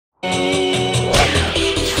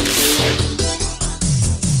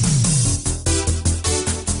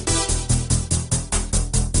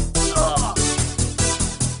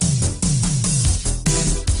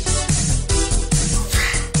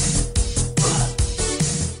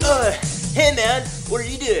Hey man, what are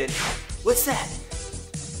you doing? What's that?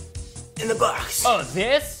 In the box. Oh,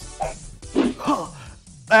 this?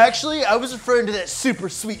 Actually, I was referring to that super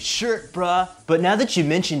sweet shirt, bruh. But now that you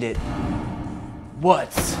mentioned it,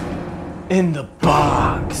 what's in the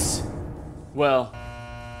box? Well,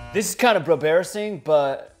 this is kind of embarrassing,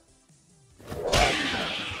 but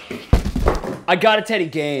I got a Teddy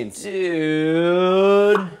Gaines.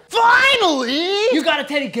 Dude. Finally! You got a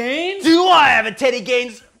Teddy Gaines? Do I have a Teddy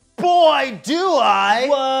Gaines? Boy, do I!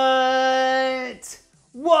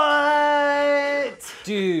 What?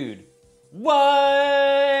 Dude,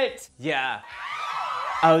 what? Yeah.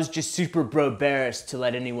 I was just super bro-embarrassed to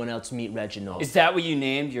let anyone else meet Reginald. Is that what you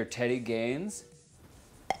named your Teddy Gaines?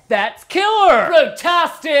 That's killer!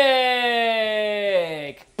 Brotastic!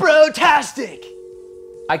 Brotastic!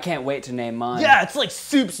 I can't wait to name mine. Yeah, it's like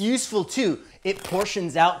soup's useful too. It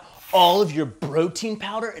portions out all of your protein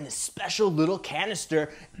powder in a special little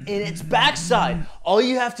canister in its backside. All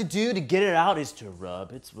you have to do to get it out is to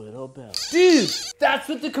rub its little belly. Dude, that's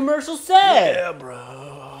what the commercial said! Yeah,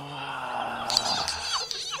 bro.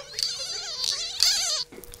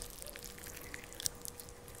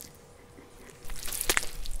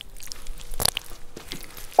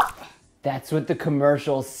 That's what the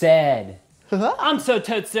commercial said. I'm so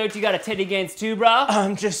totes stoked you got a Teddy Gaines too, bro.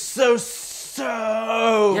 I'm just so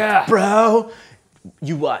Yeah. bro.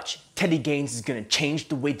 You watch. Teddy Gaines is gonna change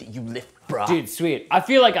the way that you lift, bro. Dude, sweet. I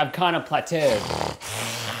feel like I've kind of plateaued.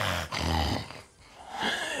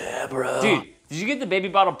 Yeah, bro. Dude, did you get the baby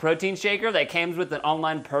bottle protein shaker that came with an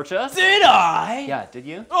online purchase? Did I? Yeah, did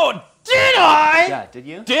you? Oh, did I? Yeah, did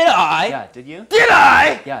you? Did I? Yeah, did you? Did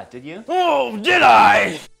I? Yeah, did you? Oh, did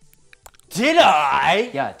I? Did I?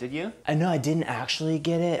 Yeah, did you? I know I didn't actually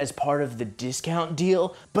get it as part of the discount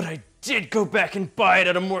deal, but I did go back and buy it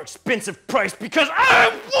at a more expensive price because I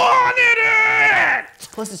wanted it!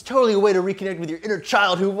 Plus, it's totally a way to reconnect with your inner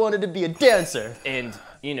child who wanted to be a dancer. And,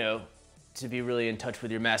 you know, to be really in touch with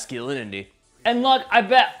your masculinity. And look, I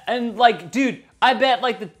bet, and like, dude, I bet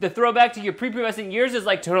like the throwback to your prepubescent years is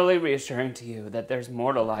like totally reassuring to you that there's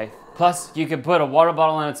more to life. Plus, you can put a water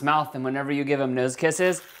bottle in its mouth and whenever you give him nose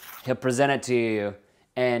kisses, he'll present it to you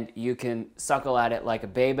and you can suckle at it like a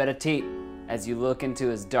babe at a teat as you look into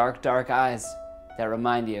his dark, dark eyes that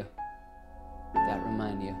remind you.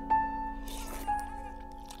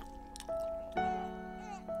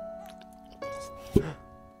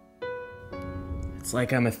 It's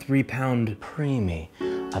like I'm a 3-pound preemie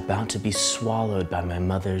about to be swallowed by my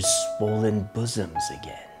mother's swollen bosoms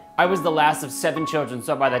again. I was the last of 7 children,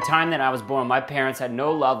 so by the time that I was born, my parents had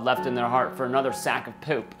no love left in their heart for another sack of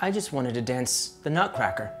poop. I just wanted to dance the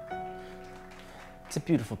Nutcracker. It's a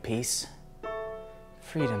beautiful piece.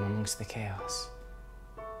 Freedom amongst the chaos.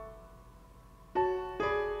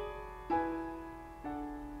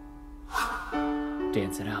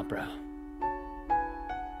 Dance it out, bro.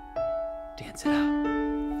 Dance it out.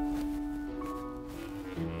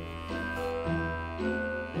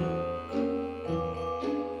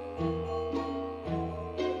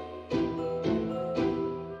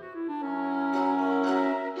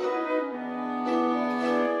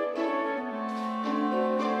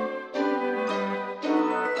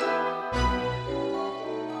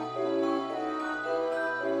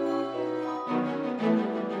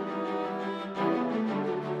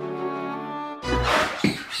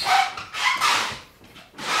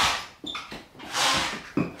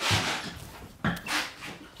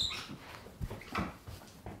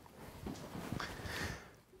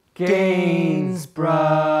 Gaines,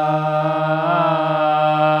 bruh.